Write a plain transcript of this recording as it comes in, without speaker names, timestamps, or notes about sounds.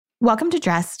Welcome to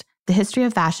Dressed, the History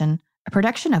of Fashion, a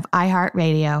production of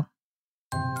iHeartRadio.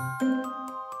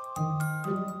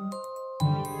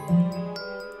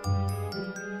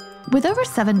 With over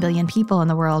 7 billion people in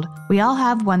the world, we all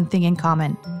have one thing in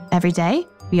common. Every day,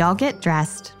 we all get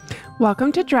dressed.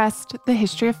 Welcome to Dressed, the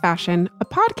History of Fashion, a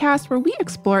podcast where we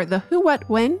explore the who, what,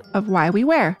 when of why we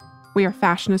wear. We are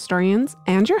fashion historians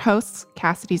and your hosts,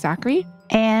 Cassidy Zachary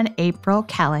and April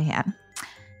Callahan.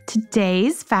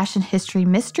 Today's fashion history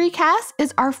mystery cast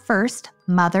is our first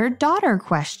mother-daughter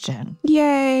question.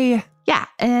 Yay! Yeah,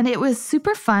 and it was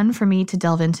super fun for me to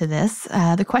delve into this.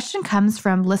 The question comes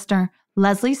from listener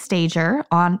Leslie Stager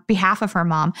on behalf of her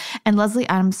mom. And Leslie,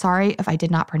 I'm sorry if I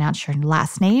did not pronounce your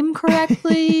last name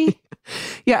correctly.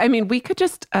 Yeah, I mean, we could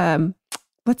just,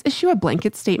 let's issue a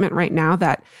blanket statement right now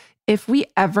that if we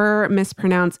ever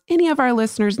mispronounce any of our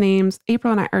listeners' names,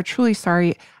 April and I are truly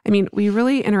sorry. I mean, we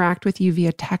really interact with you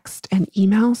via text and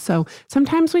email, so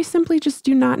sometimes we simply just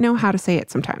do not know how to say it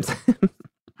sometimes.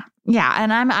 Yeah,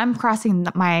 and I'm crossing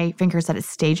my fingers that it's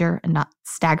Stager and not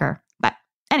Stagger. But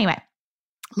anyway,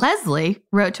 Leslie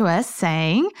wrote to us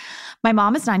saying, my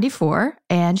mom is 94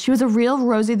 and she was a real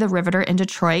Rosie the Riveter in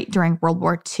Detroit during World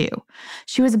War II.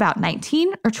 She was about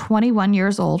 19 or 21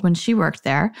 years old when she worked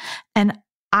there. And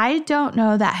I don't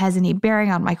know that has any bearing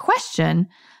on my question.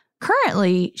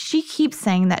 Currently, she keeps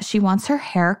saying that she wants her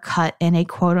hair cut in a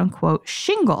quote unquote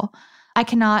shingle. I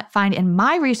cannot find in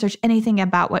my research anything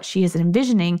about what she is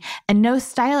envisioning, and no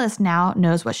stylist now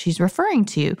knows what she's referring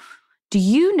to. Do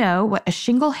you know what a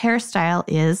shingle hairstyle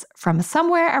is from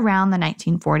somewhere around the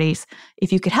 1940s?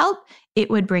 If you could help, it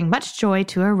would bring much joy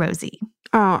to a Rosie.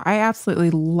 Oh, I absolutely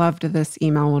loved this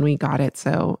email when we got it.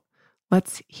 So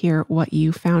let's hear what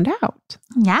you found out.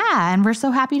 Yeah, and we're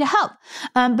so happy to help.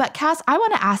 But Cass, I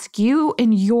want to ask you,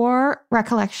 in your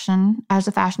recollection as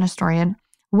a fashion historian,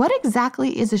 what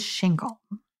exactly is a shingle?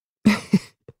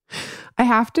 I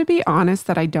have to be honest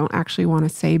that I don't actually want to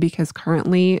say, because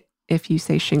currently, if you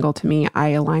say shingle to me, I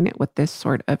align it with this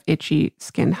sort of itchy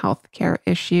skin health care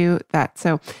issue. I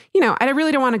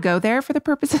really don't want to go there for the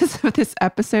purposes of this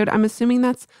episode. I'm assuming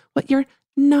that's what you're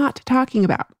not talking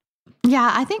about.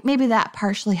 Yeah, I think maybe that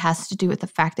partially has to do with the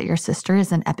fact that your sister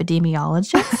is an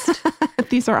epidemiologist.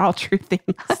 These are all true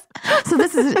things. So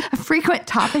this is a frequent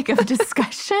topic of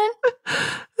discussion.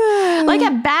 Like a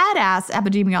badass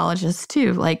epidemiologist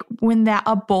too. Like when that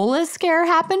Ebola scare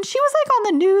happened, she was like on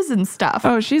the news and stuff.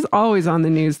 Oh, she's always on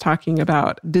the news talking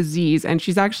about disease. And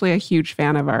she's actually a huge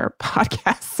fan of our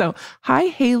podcast. So hi,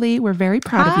 Haley. We're very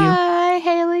proud of you. Hi,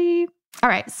 Haley. All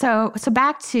right, so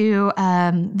back to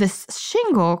this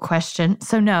shingle question.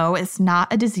 So no, it's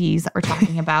not a disease that we're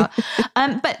talking about.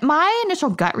 But my initial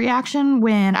gut reaction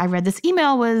when I read this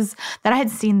email was that I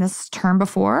had seen this term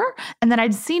before, and that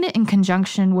I'd seen it in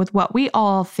conjunction with what we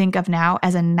all think of now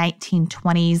as a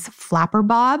 1920s flapper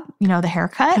bob, the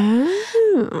haircut.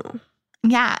 Oh.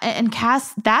 Yeah, and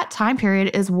Cass, that time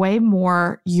period is way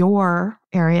more your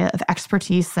area of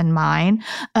expertise than mine.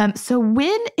 So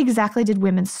when exactly did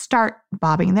women start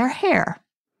bobbing their hair?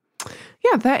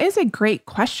 Yeah, that is a great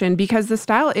question, because the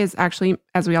style is actually,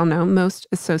 as we all know, most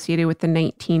associated with the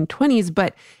 1920s,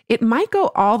 but it might go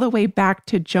all the way back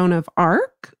to Joan of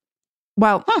Arc.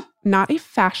 Well, not a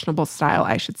fashionable style,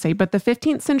 I should say, but the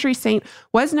 15th century saint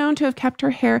was known to have kept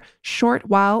her hair short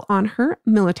while on her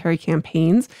military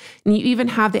campaigns. And you even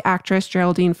have the actress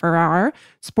Geraldine Farrar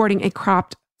sporting a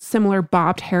cropped, similar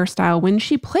bobbed hairstyle when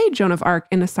she played Joan of Arc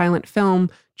in a silent film,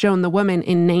 Joan the Woman,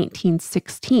 in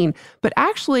 1916. But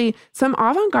actually, some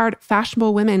avant-garde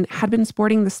fashionable women had been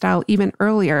sporting the style even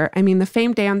earlier. I mean, the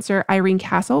famed dancer Irene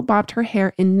Castle bobbed her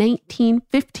hair in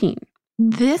 1915.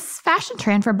 This fashion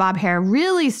trend for bob hair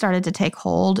really started to take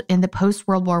hold in the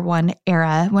post-World War I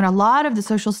era, when a lot of the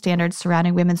social standards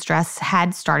surrounding women's dress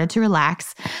had started to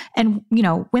relax. And,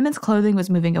 women's clothing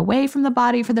was moving away from the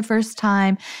body for the first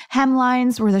time.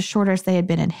 Hemlines were the shortest they had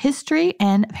been in history.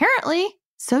 And apparently,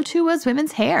 so too was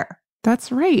women's hair.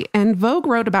 That's right. And Vogue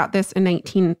wrote about this in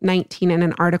 1919 in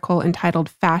an article entitled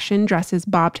Fashion Dresses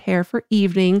Bobbed Hair for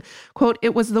Evening. Quote,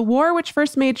 "It was the war which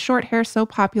first made short hair so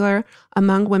popular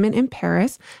among women in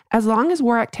Paris. As long as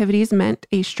war activities meant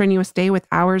a strenuous day with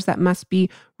hours that must be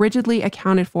rigidly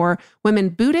accounted for, women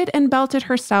booted and belted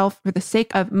herself for the sake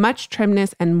of much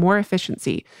trimness and more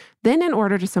efficiency. Then, in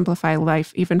order to simplify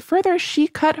life even further, she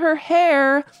cut her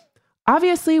hair.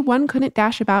 Obviously, one couldn't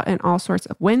dash about in all sorts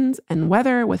of winds and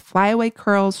weather with flyaway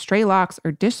curls, stray locks,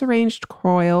 or disarranged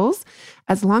coils.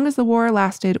 As long as the war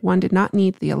lasted, one did not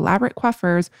need the elaborate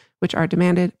coiffures which are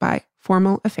demanded by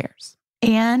formal affairs."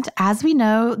 And as we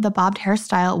know, the bobbed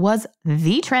hairstyle was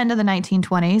the trend of the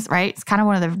 1920s, right? It's kind of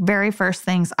one of the very first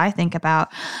things I think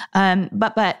about.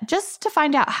 But just to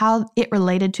find out how it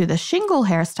related to the shingle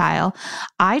hairstyle,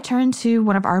 I turned to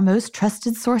one of our most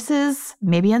trusted sources,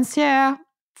 Maybe Ancier,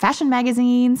 fashion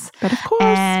magazines. But of course.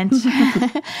 And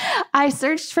I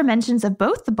searched for mentions of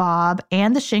both the bob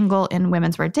and the shingle in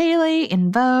Women's Wear Daily,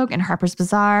 in Vogue, and Harper's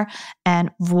Bazaar. And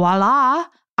voila,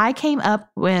 I came up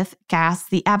with, Cass,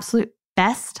 the absolute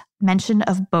best mention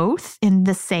of both in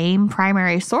the same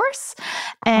primary source.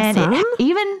 And Awesome.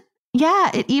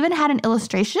 it even had an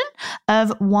illustration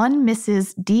of one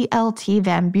Mrs. D.L.T.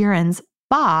 Van Buren's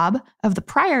bob of the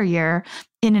prior year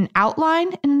in an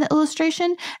outline in the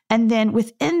illustration. And then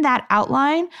within that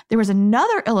outline, there was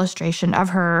another illustration of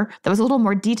her that was a little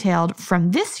more detailed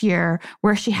from this year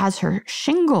where she has her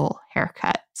shingle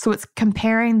haircut. So it's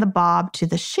comparing the bob to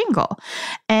the shingle.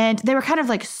 And they were kind of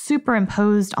like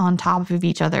superimposed on top of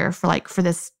each other for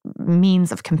this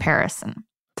means of comparison.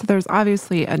 So there's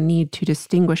obviously a need to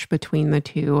distinguish between the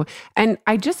two. And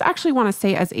I just actually want to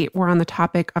say, as we're on the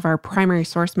topic of our primary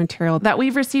source material, that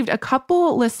we've received a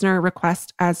couple listener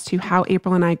requests as to how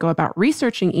April and I go about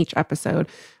researching each episode.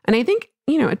 And I think,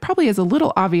 it probably is a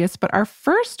little obvious, but our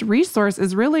first resource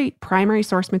is really primary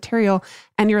source material.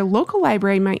 And your local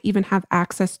library might even have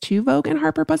access to Vogue and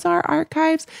Harper Bazaar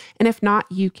archives. And if not,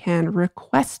 you can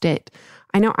request it.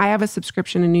 I know I have a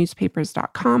subscription to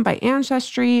newspapers.com by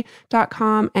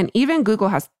Ancestry.com, and even Google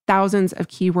has thousands of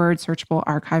keyword searchable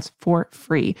archives for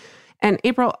free. And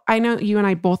April, I know you and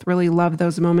I both really love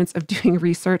those moments of doing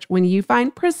research when you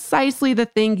find precisely the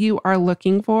thing you are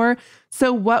looking for.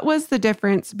 So what was the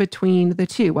difference between the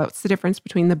two? What's the difference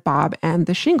between the bob and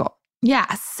the shingle?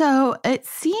 Yeah, so it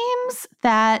seems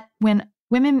that when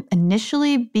women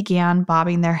initially began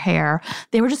bobbing their hair,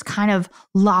 they were just kind of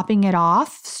lopping it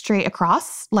off straight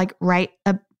across, like right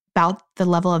about the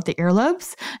level of the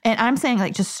earlobes. And I'm saying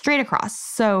like just straight across.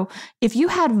 So if you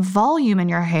had volume in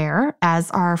your hair, as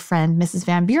our friend Mrs.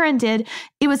 Van Buren did,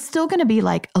 it was still going to be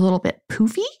like a little bit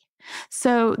poofy.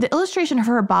 So the illustration of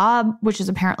her bob, which is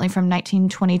apparently from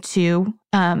 1922,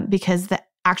 because the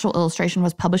actual illustration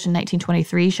was published in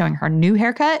 1923 showing her new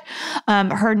haircut.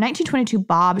 Her 1922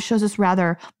 bob shows this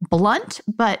rather blunt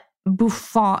but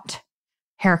bouffant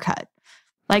haircut,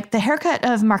 like the haircut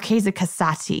of Marchesa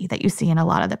Casati that you see in a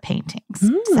lot of the paintings.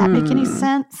 Does that make any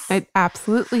sense? It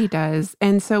absolutely does.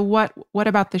 And so what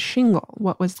about the shingle?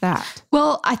 What was that?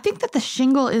 Well, I think that the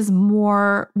shingle is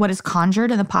more what is conjured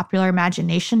in the popular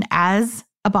imagination as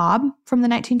a bob from the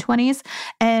 1920s.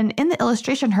 And in the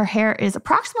illustration, her hair is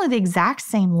approximately the exact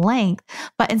same length,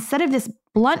 but instead of this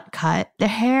blunt cut, the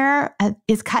hair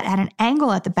is cut at an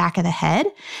angle at the back of the head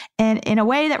and in a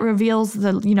way that reveals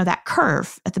that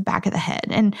curve at the back of the head.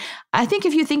 And I think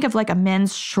if you think of like a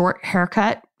men's short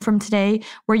haircut from today,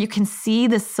 where you can see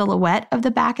the silhouette of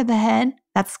the back of the head,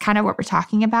 that's kind of what we're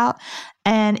talking about.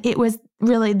 And it was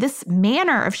really this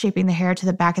manner of shaping the hair to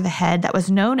the back of the head that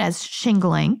was known as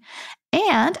shingling.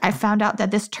 And I found out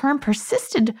that this term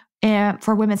persisted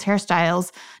for women's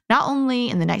hairstyles, not only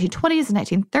in the 1920s, the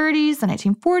 1930s, the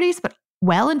 1940s, but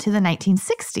well into the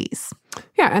 1960s.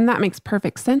 Yeah, and that makes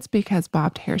perfect sense because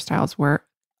bobbed hairstyles were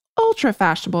ultra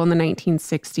fashionable in the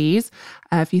 1960s.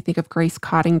 If you think of Grace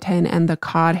Coddington and the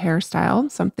cod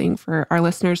hairstyle, something for our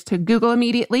listeners to Google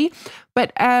immediately.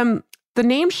 But the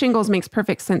name shingles makes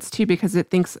perfect sense too, because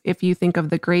if you think of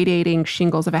the gradating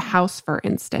shingles of a house, for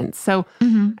instance. So,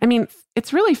 I mean,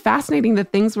 it's really fascinating the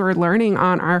things we're learning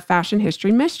on our Fashion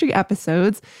History Mystery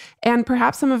episodes. And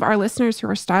perhaps some of our listeners who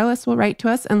are stylists will write to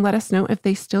us and let us know if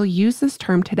they still use this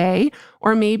term today,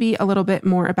 or maybe a little bit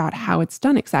more about how it's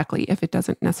done exactly, if it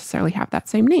doesn't necessarily have that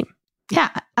same name. Yeah.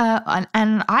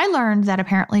 And I learned that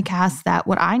apparently, Cass, that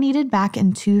what I needed back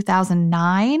in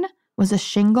 2009 was a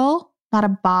shingle, not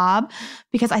a bob,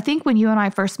 because I think when you and I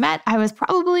first met, I was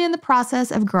probably in the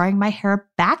process of growing my hair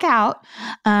back out.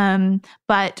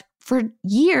 But for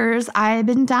years, I've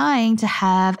been dying to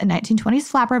have a 1920s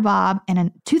flapper bob. And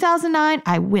in 2009,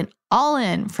 I went all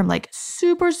in from like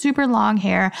super, super long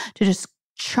hair to just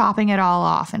chopping it all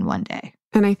off in one day.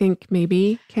 And I think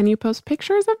maybe, can you post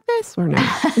pictures of this or not?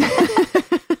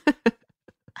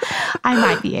 I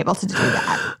might be able to do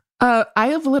that. I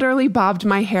have literally bobbed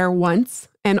my hair once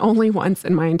and only once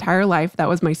in my entire life. That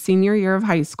was my senior year of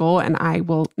high school, and I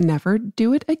will never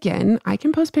do it again. I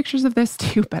can post pictures of this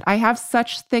too, but I have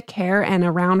such thick hair and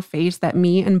a round face that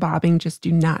me and bobbing just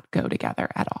do not go together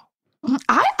at all.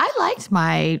 I liked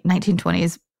my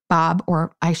 1920s bob,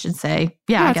 or I should say,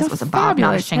 Yeah, I guess it was a bob,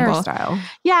 not a shingle. Hairstyle.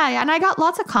 Yeah, and I got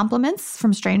lots of compliments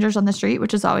from strangers on the street,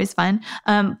 which is always fun.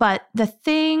 But the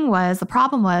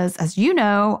problem was, as you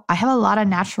know, I have a lot of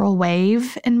natural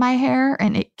wave in my hair,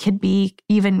 and it could be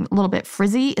even a little bit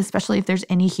frizzy, especially if there's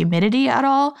any humidity at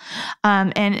all.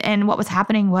 And what was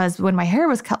happening was when my hair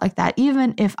was cut like that,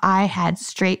 even if I had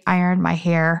straight ironed my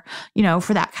hair,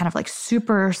 for that kind of like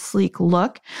super sleek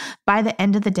look, by the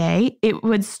end of the day, it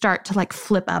would start to like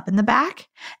flip up in the back.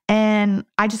 And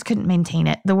I just couldn't maintain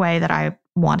it the way that I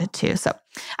wanted to. So,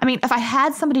 I mean, if I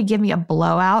had somebody give me a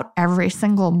blowout every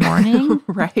single morning,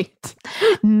 right,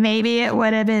 maybe it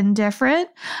would have been different.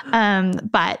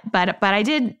 But I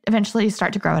did eventually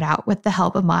start to grow it out with the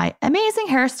help of my amazing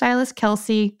hairstylist,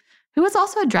 Kelsey, who was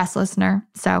also a dress listener.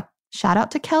 So shout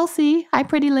out to Kelsey. Hi,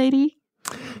 pretty lady.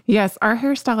 Yes, our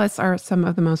hairstylists are some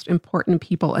of the most important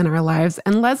people in our lives.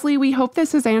 And Leslie, we hope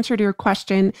this has answered your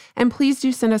question. And please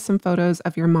do send us some photos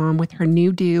of your mom with her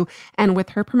new do. And with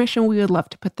her permission, we would love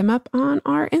to put them up on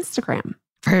our Instagram.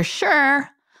 For sure.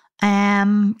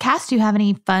 Cass, do you have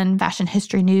any fun fashion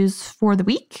history news for the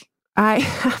week? I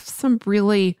have some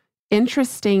really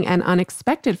interesting and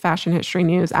unexpected fashion history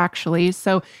news, actually.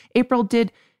 So April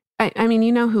did... I mean,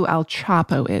 you know who El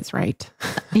Chapo is, right?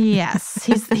 Yes.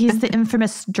 He's the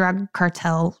infamous drug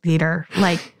cartel leader,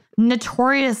 like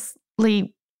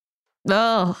notoriously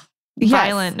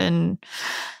violent and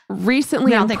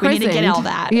recently I don't think we need to get all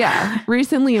that. Yeah.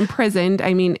 Recently imprisoned,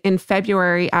 I mean, in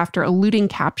February after eluding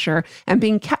capture and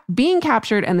being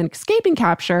captured and then escaping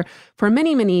capture for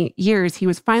many, many years, he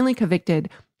was finally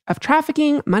convicted of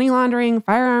trafficking, money laundering,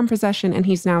 firearm possession, and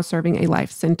he's now serving a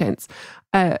life sentence.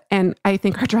 And I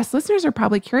think our dress listeners are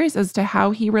probably curious as to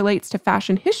how he relates to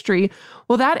fashion history.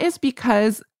 Well, that is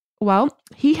because,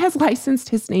 he has licensed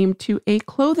his name to a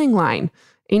clothing line,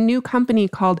 a new company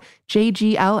called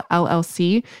JGL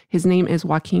LLC. His name is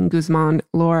Joaquin Guzman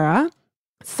Lara.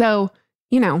 So,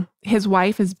 his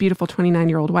wife, his beautiful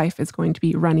 29-year-old wife, is going to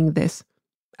be running this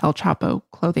El Chapo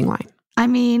clothing line. I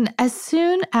mean, as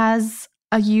soon as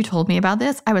you told me about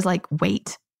this, I was like,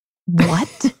 wait,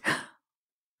 what?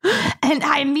 And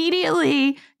I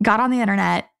immediately got on the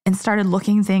internet and started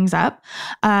looking things up.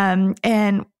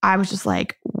 And I was just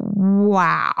like,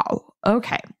 wow.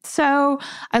 Okay. So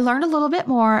I learned a little bit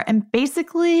more, and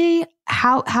basically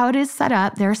how it is set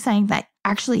up, they're saying that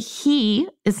actually he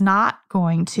is not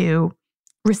going to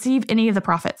receive any of the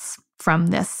profits from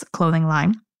this clothing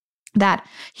line. That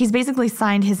he's basically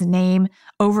signed his name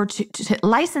over to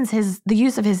license the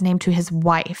use of his name to his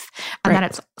wife, and that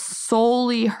it's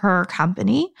solely her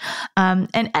company. And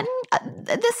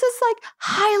this is like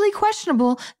highly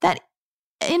questionable that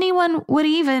anyone would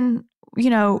even,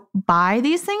 buy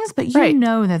these things, but you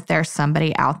know that there's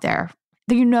somebody out there.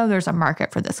 There's a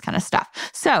market for this kind of stuff.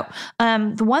 So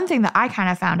the one thing that I kind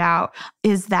of found out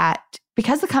is that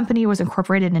because the company was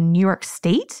incorporated in New York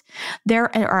State,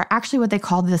 there are actually what they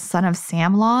call the Son of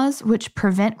Sam laws, which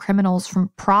prevent criminals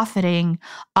from profiting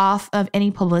off of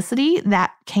any publicity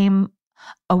that came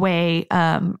away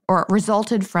or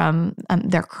resulted from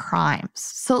their crimes.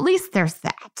 So at least there's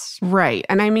that. Right.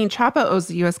 And I mean, Chapo owes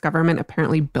the U.S. government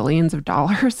apparently billions of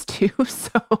dollars too.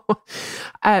 So,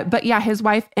 but yeah, his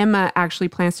wife Emma actually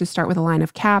plans to start with a line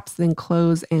of caps, then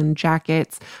clothes and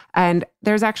jackets. And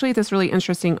there's actually this really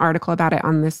interesting article about it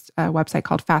on this website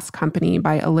called Fast Company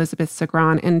by Elizabeth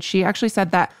Segran. And she actually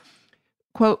said that,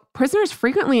 quote, prisoners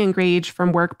frequently engage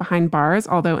from work behind bars,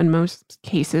 although in most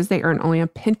cases they earn only a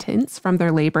pittance from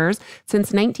their labors.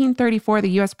 Since 1934, the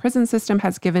U.S. prison system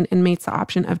has given inmates the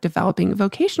option of developing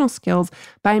vocational skills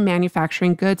by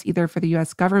manufacturing goods either for the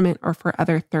U.S. government or for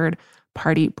other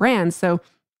third-party brands. So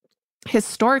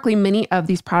historically, many of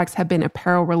these products have been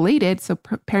apparel related. So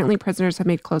apparently prisoners have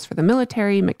made clothes for the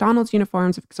military, McDonald's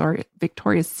uniforms,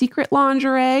 Victoria's Secret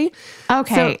lingerie.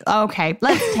 Okay.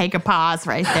 Let's take a pause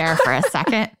right there for a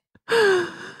second.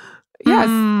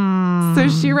 Yes. So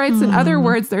she writes, in other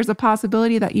words, there's a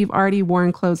possibility that you've already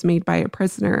worn clothes made by a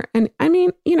prisoner. And I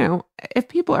mean, if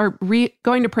people are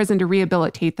going to prison to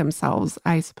rehabilitate themselves,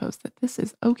 I suppose that this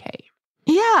is okay.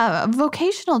 Yeah,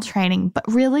 vocational training, but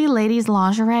really, ladies'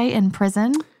 lingerie in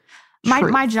prison.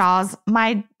 My jaw's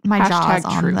on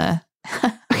the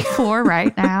floor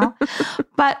right now.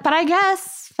 But I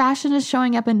guess fashion is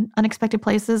showing up in unexpected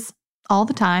places all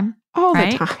the time. All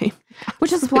the time.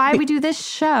 Which is why we do this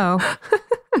show.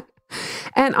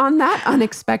 And on that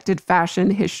unexpected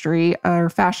fashion history or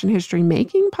fashion history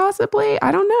making, possibly,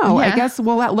 I don't know. Yeah. I guess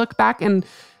we'll look back in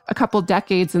a couple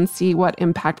decades and see what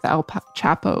impact the El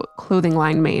Chapo clothing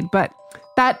line made. But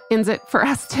that ends it for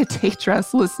us today,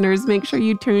 Dress listeners. Make sure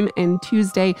you tune in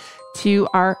Tuesday to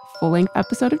our full-length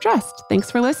episode of Dressed. Thanks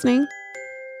for listening.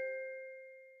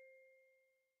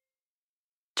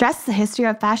 Dress the History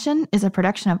of Fashion is a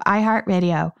production of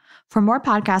iHeartRadio. For more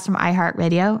podcasts from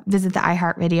iHeartRadio, visit the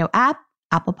iHeartRadio app,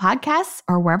 Apple Podcasts,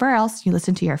 or wherever else you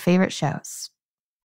listen to your favorite shows.